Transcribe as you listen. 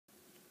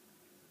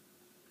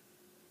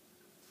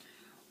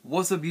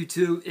What's up,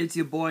 YouTube? It's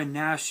your boy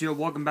Nash here.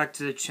 Welcome back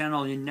to the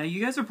channel. And now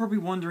you guys are probably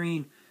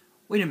wondering,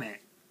 wait a minute,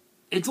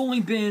 it's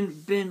only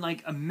been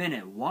like a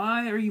minute.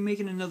 Why are you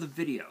making another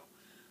video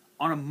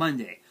on a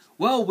Monday?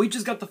 Well, we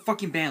just got the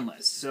fucking ban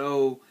list.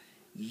 So,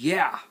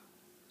 yeah,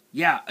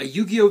 a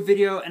Yu-Gi-Oh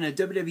video and a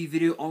WWE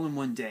video all in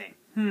one day.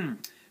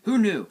 Who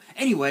knew?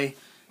 Anyway,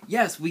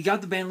 yes, we got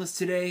the ban list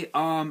today.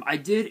 I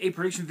did a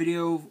prediction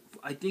video.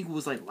 I think it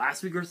was like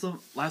last week or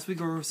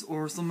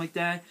something like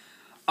that.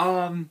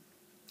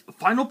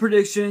 Final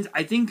predictions,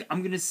 I think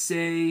I'm gonna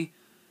say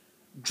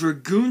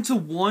Dragoon to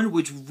 1,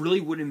 which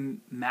really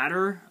wouldn't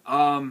matter.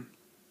 And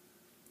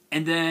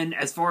then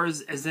as far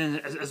as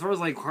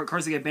like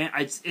cards that get banned,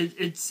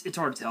 it's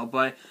hard to tell.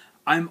 But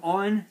I'm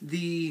on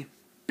the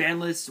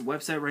ban list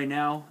website right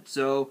now,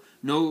 so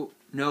no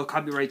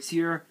copyrights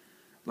here.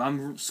 But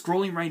I'm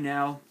scrolling right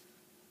now.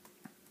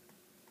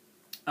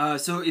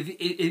 So if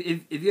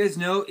you guys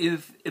know,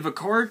 if a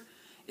card,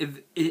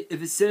 if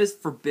it says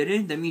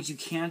forbidden, that means you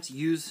can't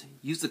use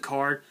the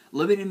card.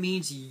 Limited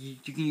means you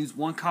can use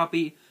 1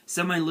 copy.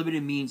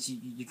 Semi-limited means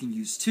you can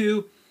use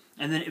 2.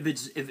 And then if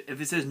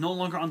it says no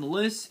longer on the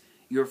list,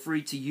 you're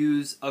free to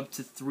use up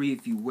to 3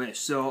 if you wish.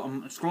 So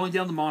I'm scrolling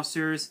down the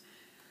monsters.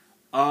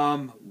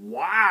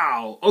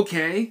 Wow.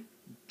 Okay.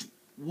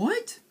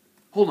 What?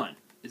 Hold on.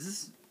 Is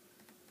this?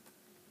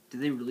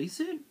 Did they release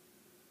it?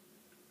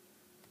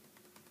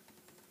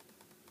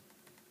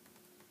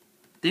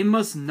 They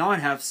must not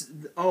have.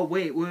 Oh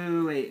wait.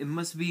 It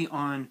must be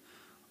on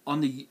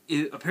the.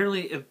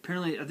 Apparently,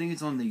 I think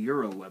it's on the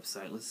Euro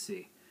website. Let's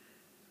see.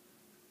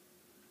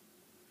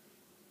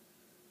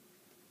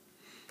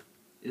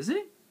 Is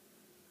it?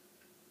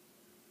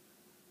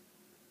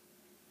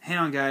 Hang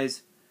on,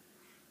 guys.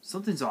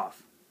 Something's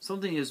off.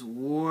 Something is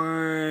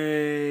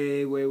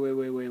way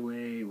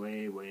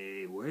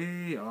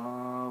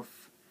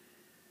off.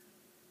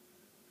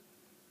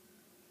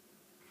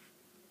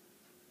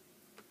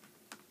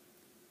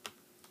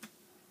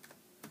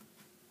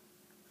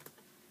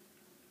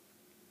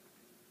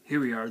 Here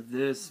we are.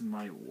 This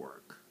might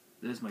work.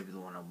 This might be the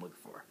one I'm looking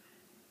for.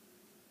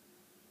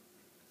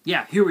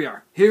 Yeah, here we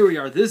are.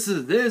 This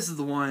is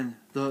the one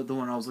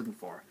I was looking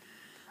for.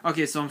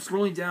 Okay, so I'm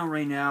scrolling down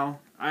right now.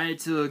 I had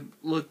to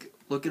look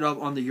it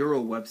up on the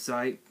Euro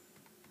website.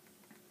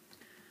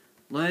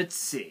 Let's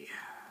see.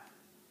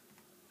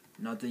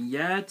 Nothing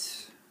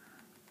yet.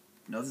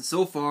 Nothing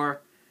so far.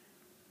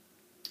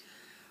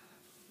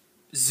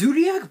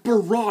 Zodiac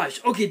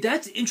Barrage. Okay,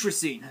 that's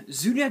interesting.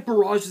 Zodiac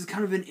Barrage is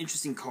kind of an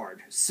interesting card.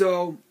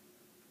 So,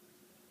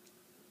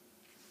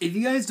 if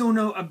you guys don't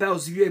know about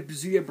Zodiac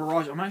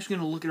Barrage, I'm actually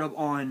going to look it up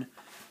on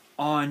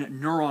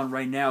Neuron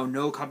right now.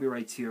 No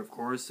copyrights here, of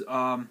course.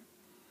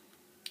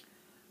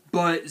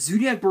 But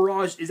Zodiac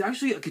Barrage is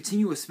actually a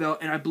continuous spell,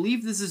 and I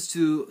believe this is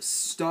to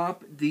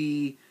stop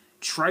the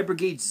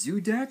Tri-Brigade Zoo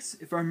decks,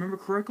 if I remember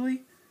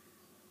correctly.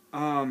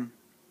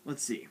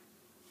 Let's see.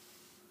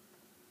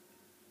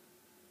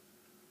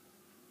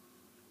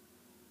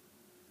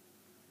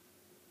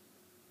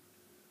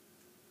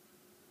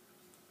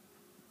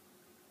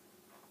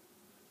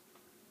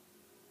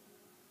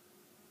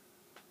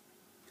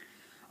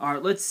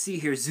 Alright, let's see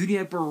here.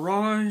 Zodiac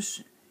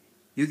Barrage.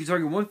 You can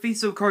target one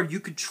face-up card you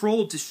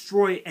control,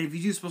 destroy, and if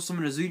you do spell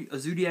summon a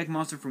Zodiac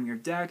monster from your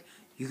deck,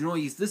 you can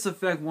only use this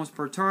effect once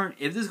per turn.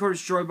 If this card is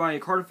destroyed by a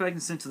card effect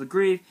and sent to the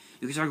grave,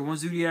 you can target one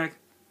Zodiac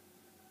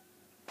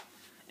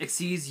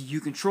Xyz you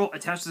control,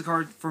 attach the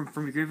card from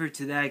your graveyard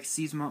to that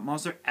Xyz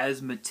monster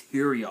as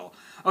material.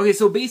 Okay,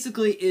 so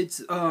basically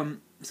it's a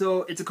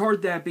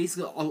card that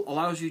basically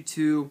allows you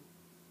to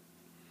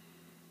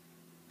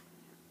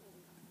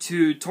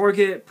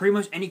target pretty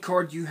much any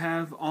card you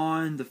have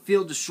on the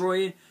field, destroy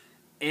it,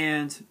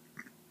 and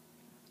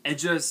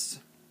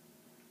just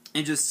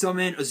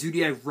summon a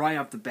Zodiac right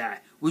off the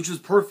bat, which was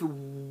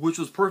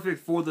perfect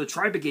for the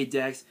Tri-Brigade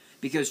decks,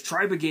 because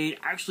Tri-Brigade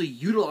actually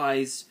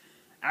utilized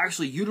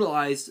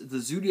the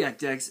Zodiac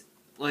decks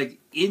like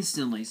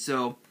instantly.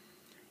 So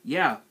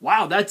yeah,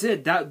 wow, that's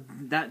it.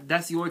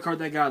 That's the only card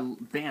that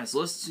got banned. So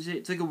let's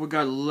take a look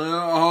at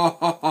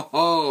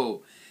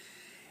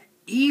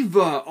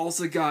Eva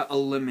also got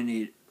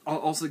eliminated.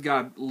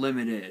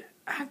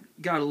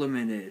 Got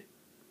eliminated.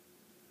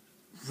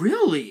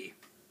 Really?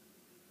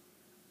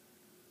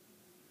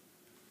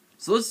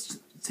 So let's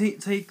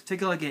take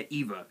a look at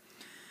Eva.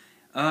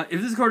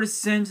 If this card is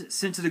sent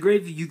to the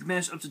grave, you can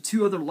banish up to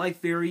 2 other life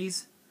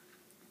fairies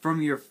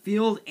from your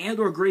field and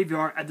or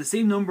graveyard at the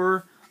same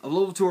number of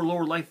level 2 or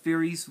lower life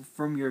fairies with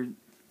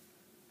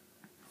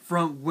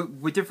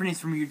different names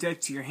from your deck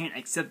to your hand,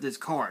 except this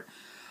card.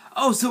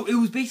 Oh, so it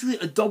was basically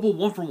a double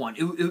 1-for-1.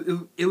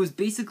 It was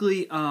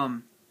basically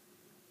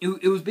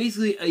it was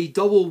basically a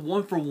double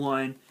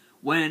 1-for-1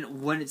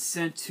 when it's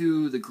sent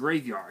to the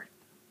graveyard.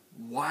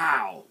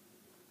 Wow,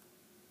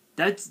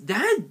 that's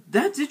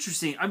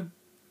interesting.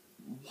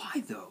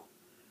 Why though?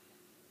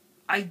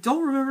 I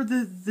don't remember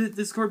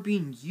this card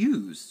being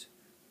used.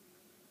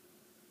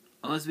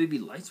 Unless maybe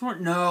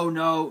Lightsworn?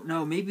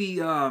 No. Maybe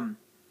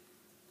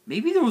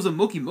there was a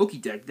Moki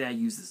deck that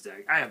used this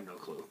deck. I have no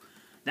clue.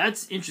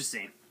 That's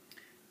interesting.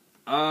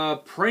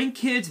 Prank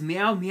Kids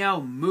Meow Meow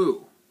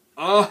Moo.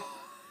 Oh.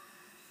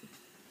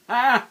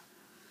 Ah.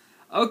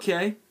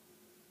 Okay.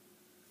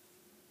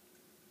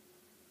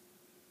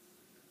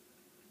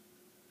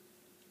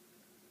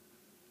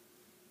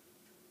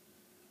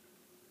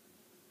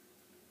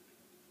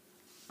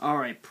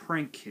 Alright,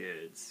 Prank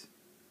Kids.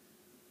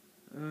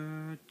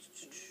 Is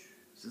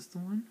this the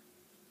one?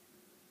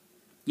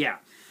 Yeah.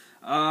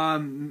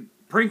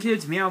 Prank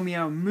Kids Meow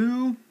Meow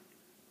Moo.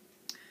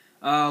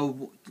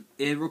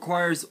 It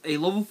requires a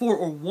level 4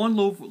 or one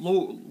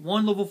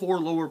level 4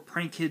 lower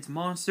Prank Kids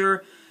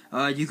monster.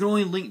 You can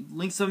only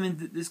link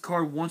summon this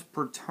card once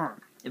per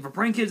turn. If a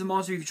Prank Kids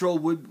monster you control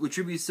would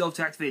tribute itself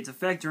to activate its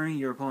effect during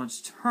your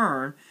opponent's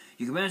turn,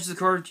 you can banish the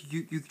card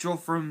you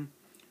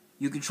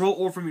control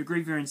or from your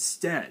graveyard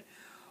instead.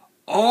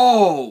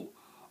 Oh!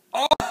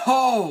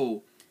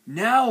 Oh!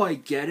 Now I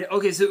get it.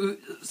 Okay, so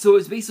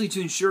it's basically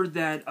to ensure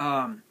that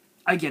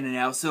I get it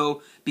now.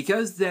 So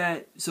because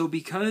that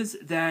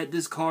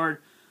this card,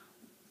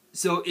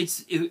 so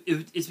it's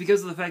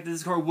because of the fact that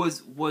this card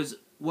was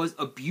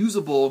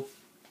abusable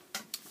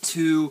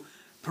to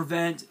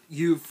prevent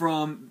you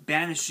from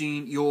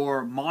banishing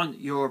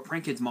your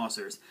Prank Kids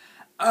monsters.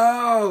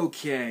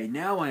 Okay,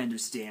 now I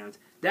understand.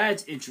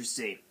 That's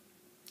interesting.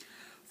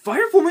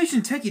 Fire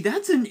Formation Techie,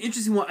 that's an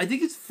interesting one. I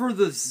think it's for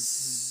the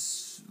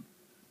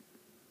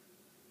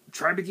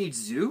Tri-Brigade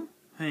Zoo?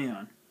 Hang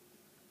on.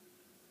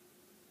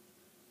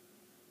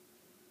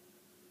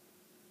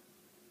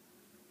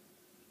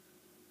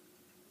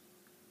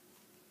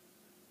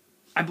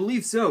 I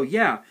believe so,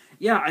 yeah.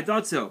 Yeah, I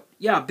thought so.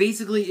 Yeah,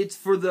 basically it's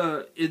for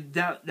the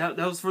that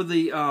was for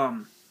the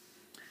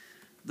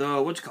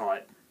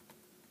whatchamacallit?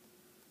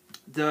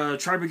 The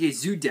Tri-Brigade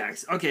Zoo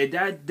decks. Okay,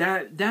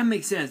 that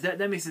makes sense. That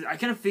makes sense. I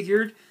kind of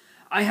figured,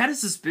 I had a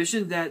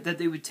suspicion that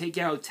they would take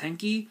out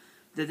Tenki,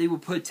 that they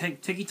would put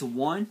Tenki to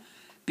 1,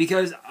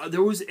 because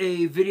there was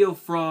a video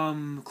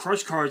from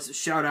Crush Cards,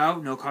 shout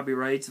out, no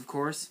copyrights, of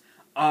course,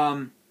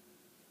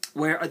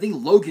 where I think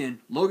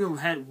Logan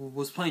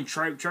was playing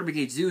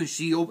Tri-Brigade Zoo,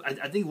 and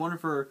I think one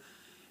of her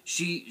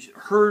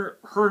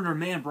and her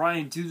man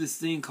Brian do this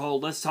thing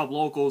called Let's Top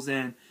Locals,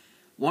 and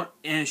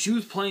she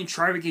was playing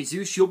Tri-Brigade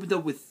Zoo. She opened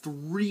up with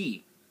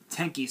 3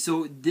 Tenki,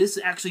 so this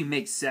actually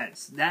makes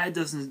sense. That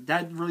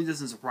really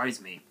doesn't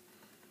surprise me.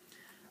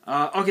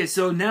 Okay,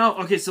 so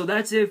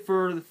that's it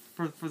for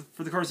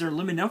the cards that are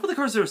limited. Now for the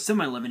cards that are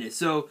semi-limited.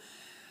 So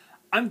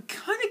I'm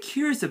kind of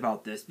curious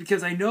about this,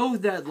 because I know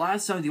that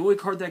last time the only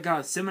card that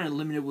got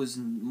semi-limited was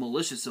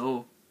Malicious.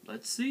 So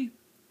let's see.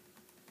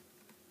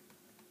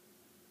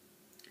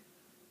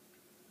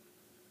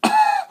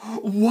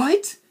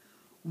 What?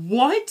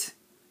 What?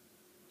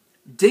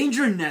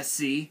 Danger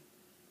Nessie,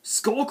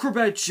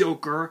 Skullcrobat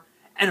Joker,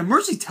 and a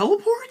Mercy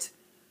Teleport?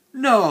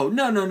 No.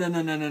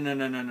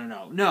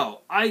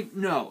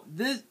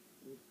 This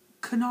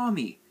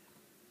Konami.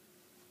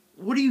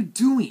 What are you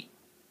doing?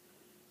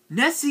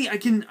 Nessie, I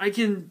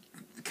can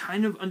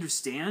kind of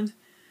understand.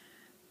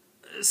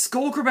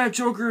 Skullcrobat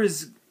Joker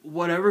is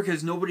whatever,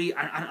 because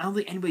I don't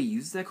think anybody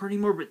uses that card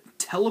anymore, but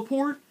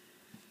Teleport?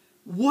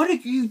 What are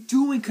you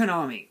doing,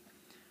 Konami?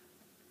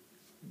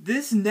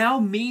 This now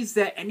means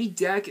that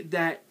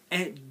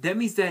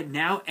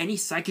now any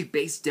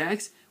psychic-based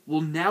decks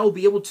will now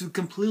be able to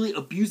completely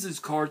abuse this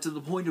card to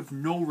the point of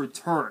no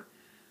return.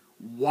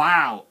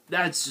 Wow,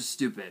 that's just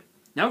stupid.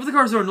 Now for the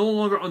cards that are no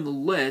longer on the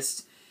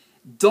list,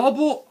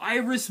 Double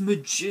Iris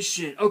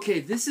Magician. Okay,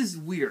 this is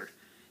weird.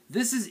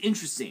 This is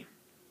interesting.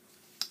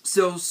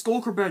 So,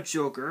 Skullcrobat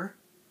Joker.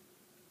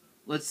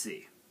 Let's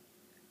see.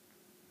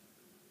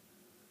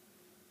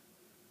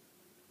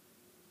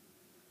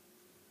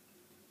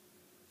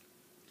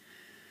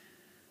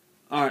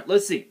 Alright,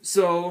 let's see.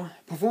 So,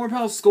 Performer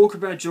Pal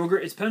Skullcrobat Joker.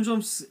 Its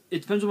pendulum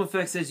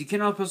effect says you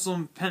cannot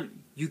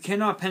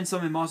pen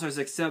summon monsters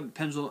except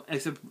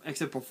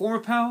Performer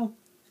Pal,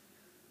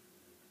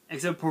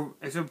 except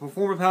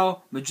Performer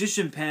Pal,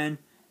 Magician Pen,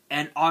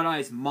 and Odd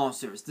Eyes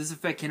monsters. This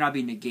effect cannot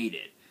be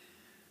negated.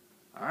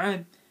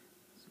 Alright.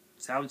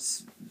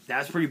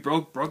 That's pretty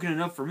broken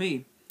enough for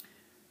me.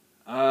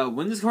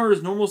 When this card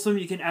is normal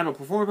summon, you can add a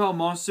Performer Pal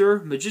monster,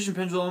 Magician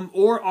Pendulum,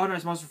 or Odd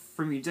Eyes monster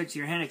from your deck to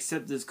your hand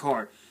except this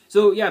card.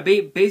 So yeah,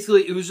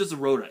 basically it was just a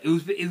Rhoda. It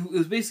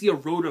was basically a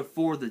Rhoda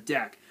for the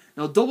deck.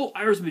 Now Double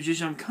Iris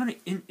Magician, I'm kind of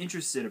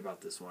interested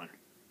about this one.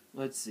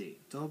 Let's see,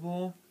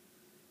 Double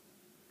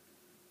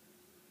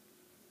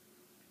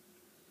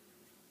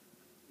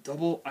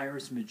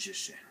Iris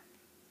Magician.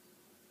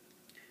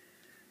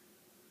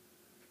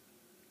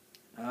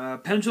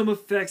 Pendulum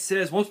effect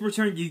says once per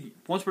turn you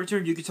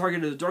can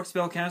target a dark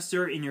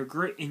spellcaster in your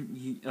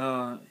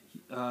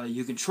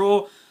you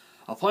control.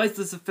 Applies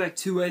this effect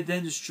to it,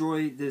 then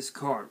destroy this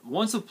card.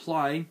 Once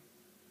applied,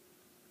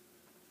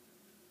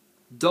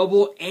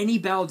 double any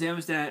battle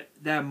damage that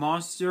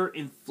monster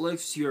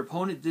inflicts to your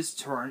opponent this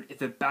turn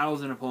if it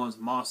battles an opponent's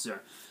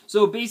monster.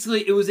 So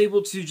basically, it was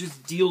able to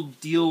just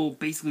deal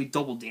basically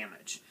double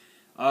damage.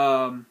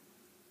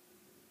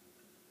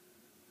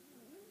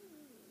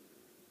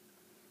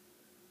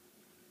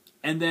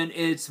 And then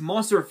its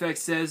monster effect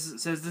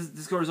says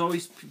this card is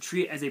always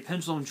treated as a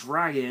pendulum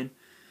dragon.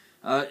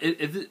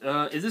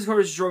 If this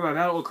card is destroyed by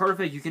battle or card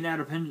effect, you can add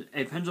a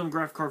pendulum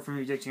graph card from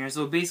your deck to your hand.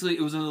 So basically,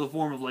 it was another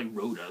form of like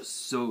Rhoda,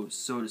 so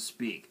to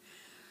speak.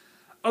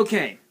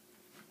 Okay,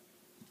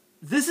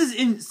 this is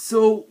in.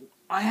 So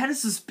I had a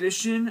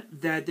suspicion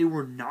that they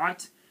were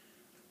not.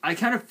 I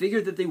kind of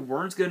figured that they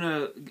weren't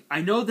gonna.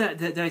 I know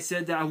that I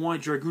said that I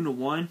wanted Dragoon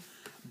 1,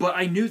 but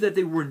I knew that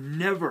they were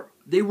never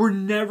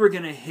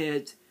gonna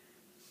hit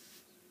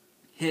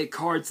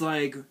cards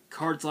like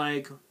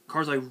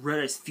Red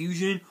Ice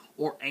Fusion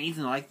or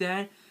anything like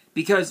that,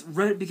 because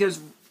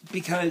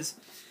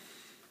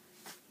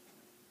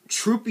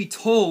truth be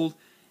told,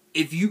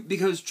 truth be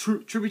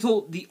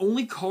told, the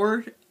only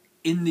card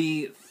in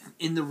the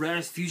Red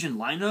Ice Fusion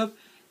lineup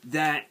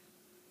that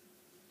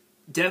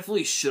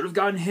definitely should have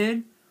gotten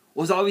hit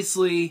was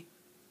obviously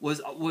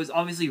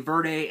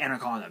Verde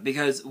Anaconda,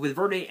 because with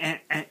Verde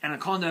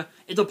Anaconda,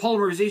 it's a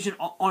polymerization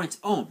on its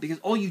own, because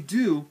all you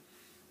do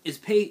is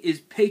pay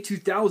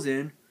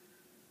 2,000.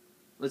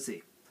 Let's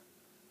see.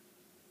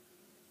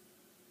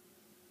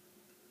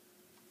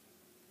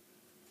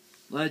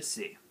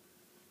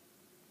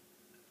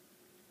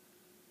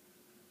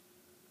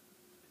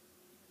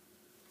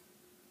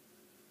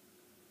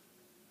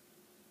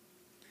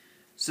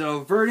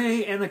 So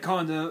Verde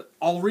Anaconda,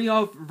 I'll read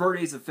off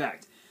Verde's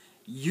effect.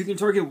 You can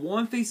target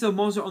one face-up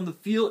monster on the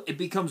field. It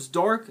becomes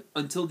dark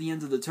until the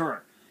end of the turn.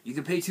 You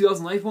can pay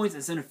 2,000 life points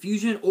and send a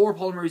fusion or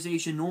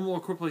polymerization, normal or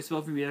quick play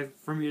spell from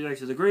your deck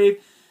to the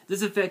grave.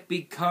 This effect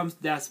becomes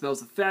that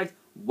spell's effect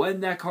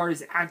when that card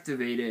is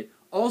activated.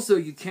 Also,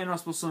 you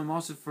cannot spell summon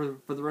monsters for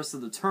the rest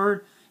of the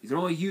turn. You can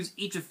only use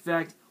each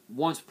effect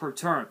once per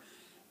turn.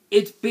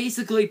 It's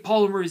basically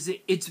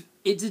polymerization. It's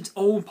its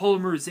own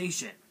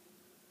polymerization.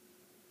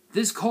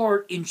 This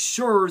card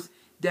ensures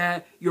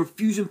that your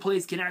fusion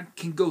plays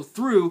can go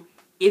through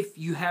if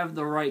you have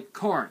the right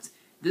cards.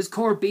 This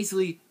card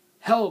basically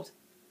helped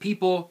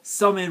people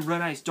summon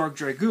Red Ice Dark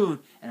Dragoon,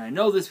 and I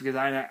know this because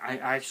I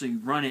actually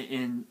run it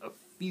in a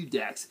few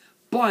decks.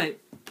 But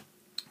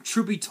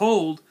truth be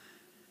told,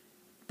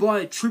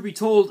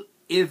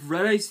 if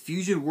Red Ice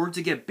Fusion were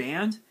to get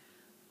banned,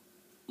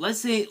 let's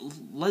say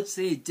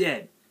it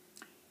did,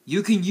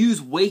 you can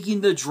use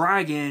Waking the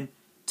Dragon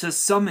to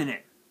summon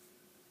it.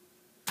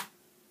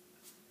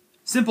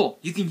 Simple.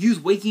 You can use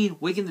Waking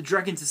the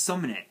Dragon to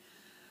summon it.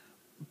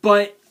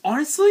 But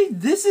honestly,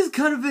 this is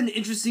kind of an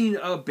interesting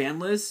ban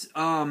list.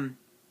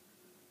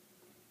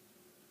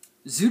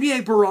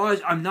 Zodiac Barrage,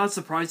 I'm not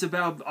surprised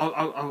about.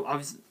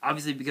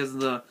 Obviously, because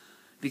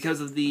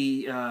of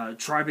the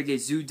Tribe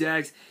against Zoo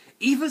decks.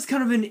 Eva's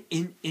kind of an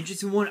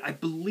interesting one. I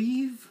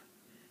believe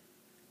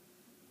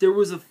there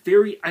was a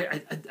fairy. I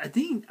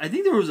think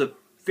there was a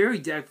fairy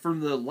deck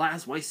from the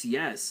last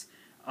YCS.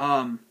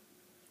 From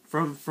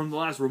the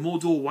last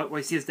remote duel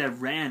YCS that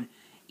ran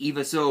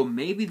Eva, so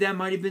maybe that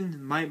might have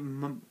been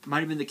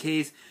the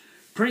case.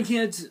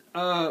 Prankant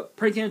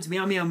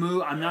Meow Meow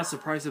Moo, I'm not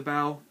surprised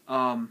about.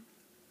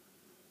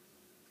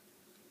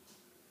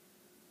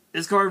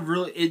 This card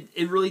really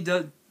it really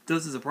doesn't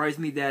surprise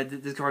me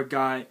that this card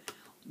got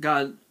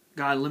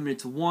limited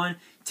to 1.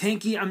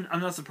 Tanky, I'm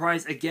not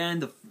surprised. Again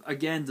the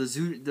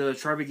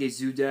Tribe against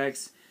Zoo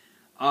decks.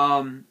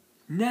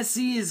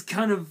 Nessie is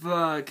kind of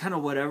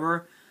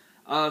whatever.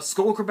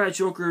 Skull Acrobat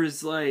Joker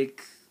is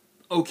like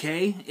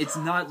okay. It's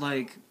not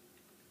like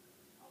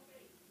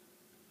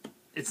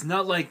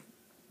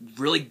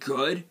really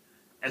good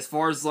as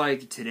far as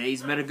like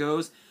today's meta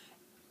goes,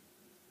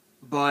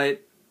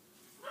 but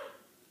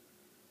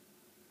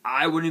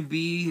I wouldn't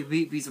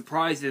be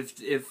surprised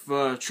if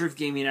Triff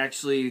Gaming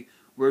actually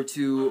were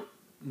to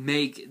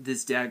make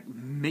this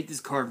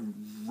card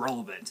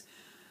relevant.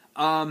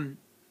 A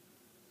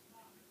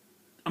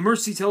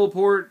Mercy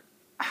Teleport.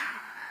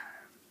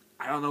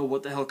 I don't know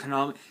what the hell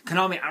Konami,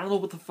 I don't know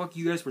what the fuck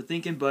you guys were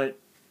thinking, but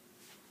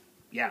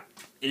yeah,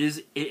 it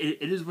is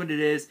what it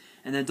is.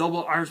 And then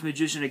Double Irish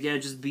Magician, again,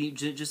 just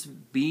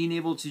being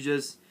able to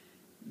just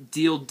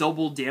deal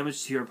double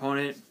damage to your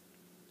opponent.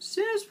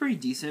 It's pretty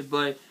decent,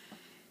 but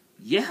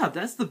yeah,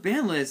 that's the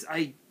ban list.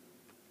 I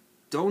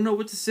don't know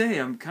what to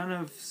say. I'm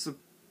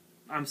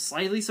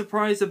slightly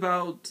surprised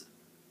about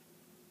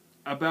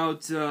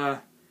the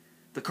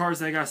cards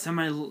that got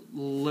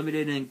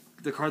semi-limited and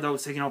the card that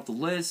was taken off the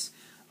list.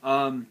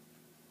 So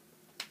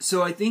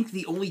I think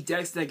the only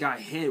decks that got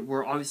hit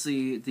were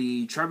obviously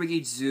the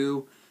Tri-Brigade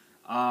Zoo.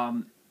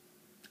 I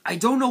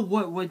don't know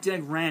what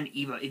deck ran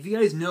Eva. If you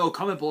guys know,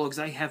 comment below because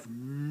I have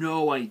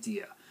no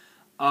idea.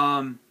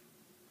 Prank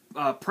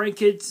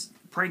Kids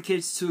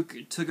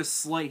took a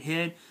slight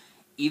hit,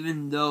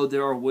 even though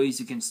there are ways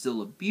you can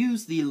still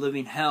abuse the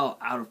living hell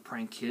out of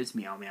Prank Kids.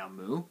 Meow Meow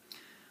Moo.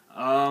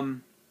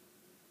 And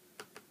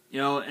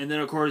then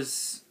of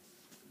course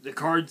the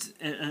cards,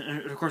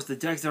 and of course the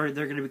decks they're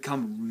going to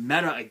become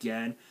meta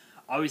again.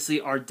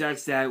 Obviously, are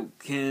decks that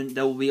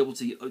will be able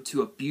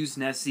to abuse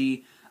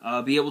Nessie,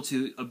 be able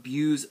to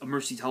abuse a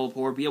Mercy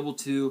Teleport, be able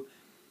to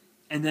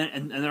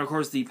then of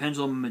course the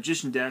Pendulum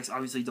Magician decks,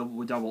 obviously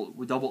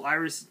double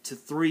Iris to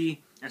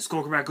 3 and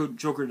Skullcrack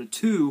Joker to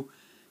 2.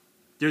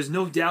 There's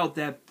no doubt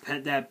that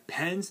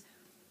Pens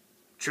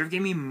Trip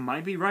Gaming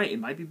might be right. It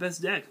might be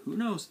best deck. Who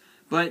knows?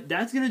 But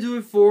that's gonna do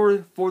it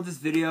for this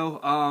video.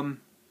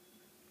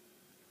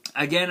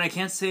 Again, I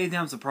can't say that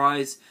I'm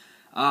surprised.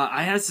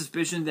 I had a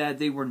suspicion that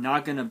they were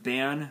not gonna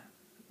ban,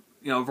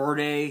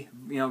 Verde,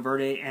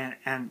 Verde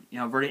and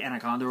Verde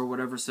Anaconda or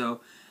whatever.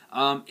 So,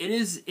 it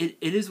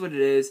is what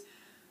it is.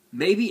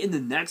 Maybe in the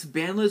next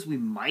ban list we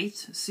might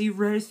see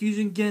Red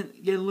Fusion get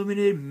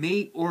eliminated.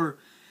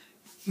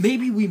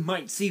 Maybe we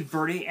might see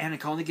Verde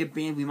Anaconda get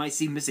banned. We might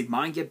see Mystic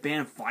Mind get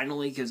banned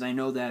finally, because I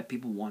know that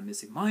people want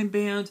Mystic Mind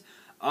banned.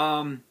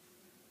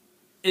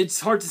 It's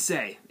hard to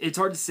say.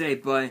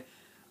 But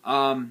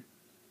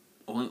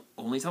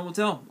only time will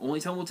tell. Only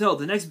time will tell.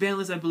 The next ban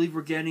list I believe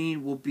we're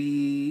getting will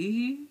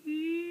be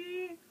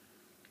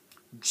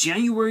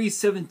January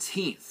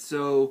 17th.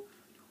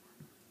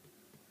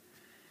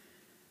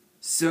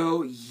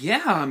 So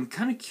yeah, I'm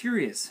kind of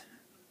curious.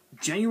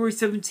 January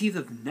 17th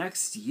of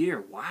next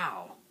year.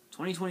 Wow.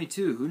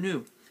 2022. Who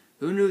knew?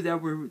 Who knew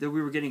that we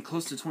were getting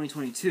close to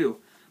 2022?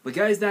 But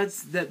guys,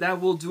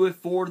 that will do it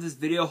for this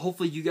video.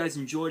 Hopefully you guys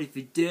enjoyed. If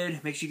you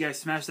did, make sure you guys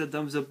smash that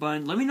thumbs up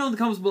button. Let me know in the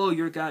comments below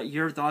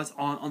your thoughts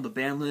on the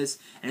ban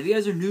list. And if you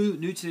guys are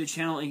new to the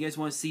channel and you guys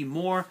want to see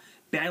more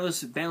ban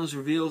list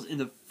reveals in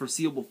the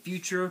foreseeable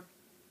future,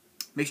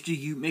 make sure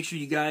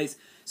you guys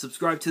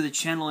subscribe to the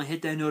channel and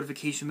hit that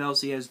notification bell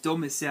so you guys don't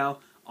miss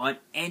out on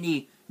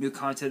any new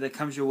content that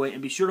comes your way.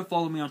 And be sure to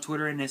follow me on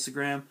Twitter and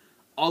Instagram.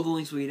 All the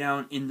links will be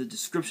down in the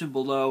description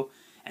below.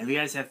 And if you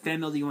guys have fan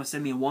mail that you want to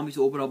send me and want me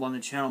to open up on the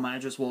channel, my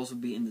address will also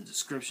be in the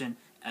description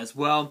as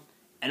well.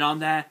 And on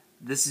that,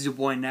 this is your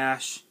boy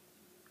Nash,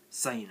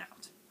 signing out.